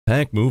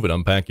Pack, move, and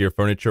unpack your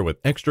furniture with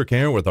extra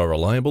care with our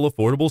reliable,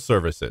 affordable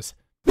services.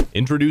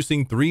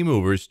 Introducing 3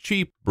 Movers,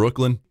 cheap,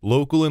 Brooklyn,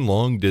 local, and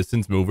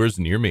long-distance movers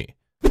near me.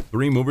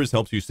 3 Movers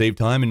helps you save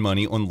time and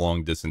money on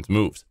long-distance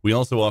moves. We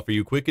also offer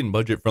you quick and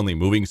budget-friendly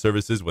moving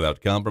services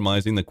without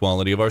compromising the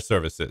quality of our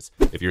services.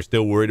 If you're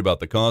still worried about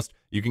the cost,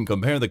 you can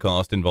compare the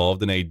cost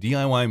involved in a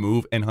DIY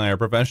move and hire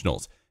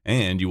professionals.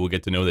 And you will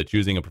get to know that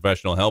choosing a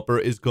professional helper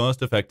is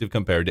cost-effective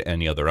compared to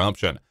any other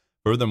option.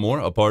 Furthermore,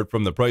 apart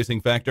from the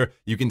pricing factor,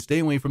 you can stay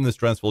away from the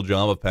stressful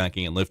job of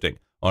packing and lifting.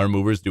 Our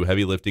movers do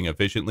heavy lifting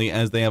efficiently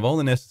as they have all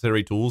the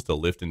necessary tools to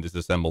lift and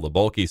disassemble the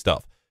bulky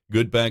stuff.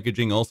 Good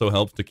packaging also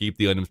helps to keep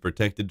the items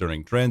protected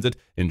during transit,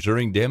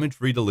 ensuring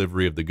damage-free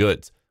delivery of the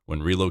goods.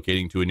 When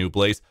relocating to a new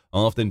place,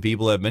 often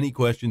people have many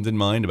questions in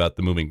mind about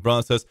the moving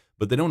process,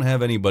 but they don't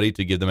have anybody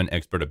to give them an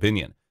expert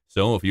opinion.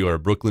 So if you are a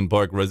Brooklyn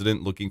Park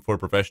resident looking for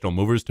professional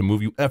movers to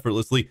move you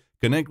effortlessly,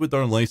 connect with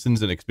our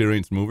licensed and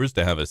experienced movers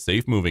to have a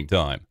safe moving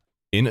time.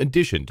 In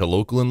addition to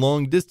local and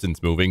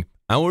long-distance moving,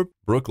 our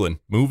Brooklyn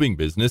moving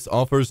business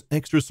offers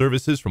extra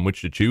services from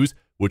which to choose,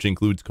 which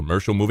includes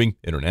commercial moving,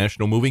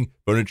 international moving,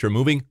 furniture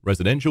moving,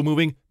 residential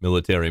moving,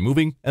 military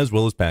moving, as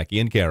well as packing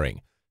and carrying.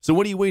 So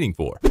what are you waiting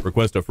for?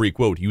 Request a free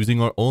quote using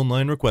our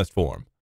online request form.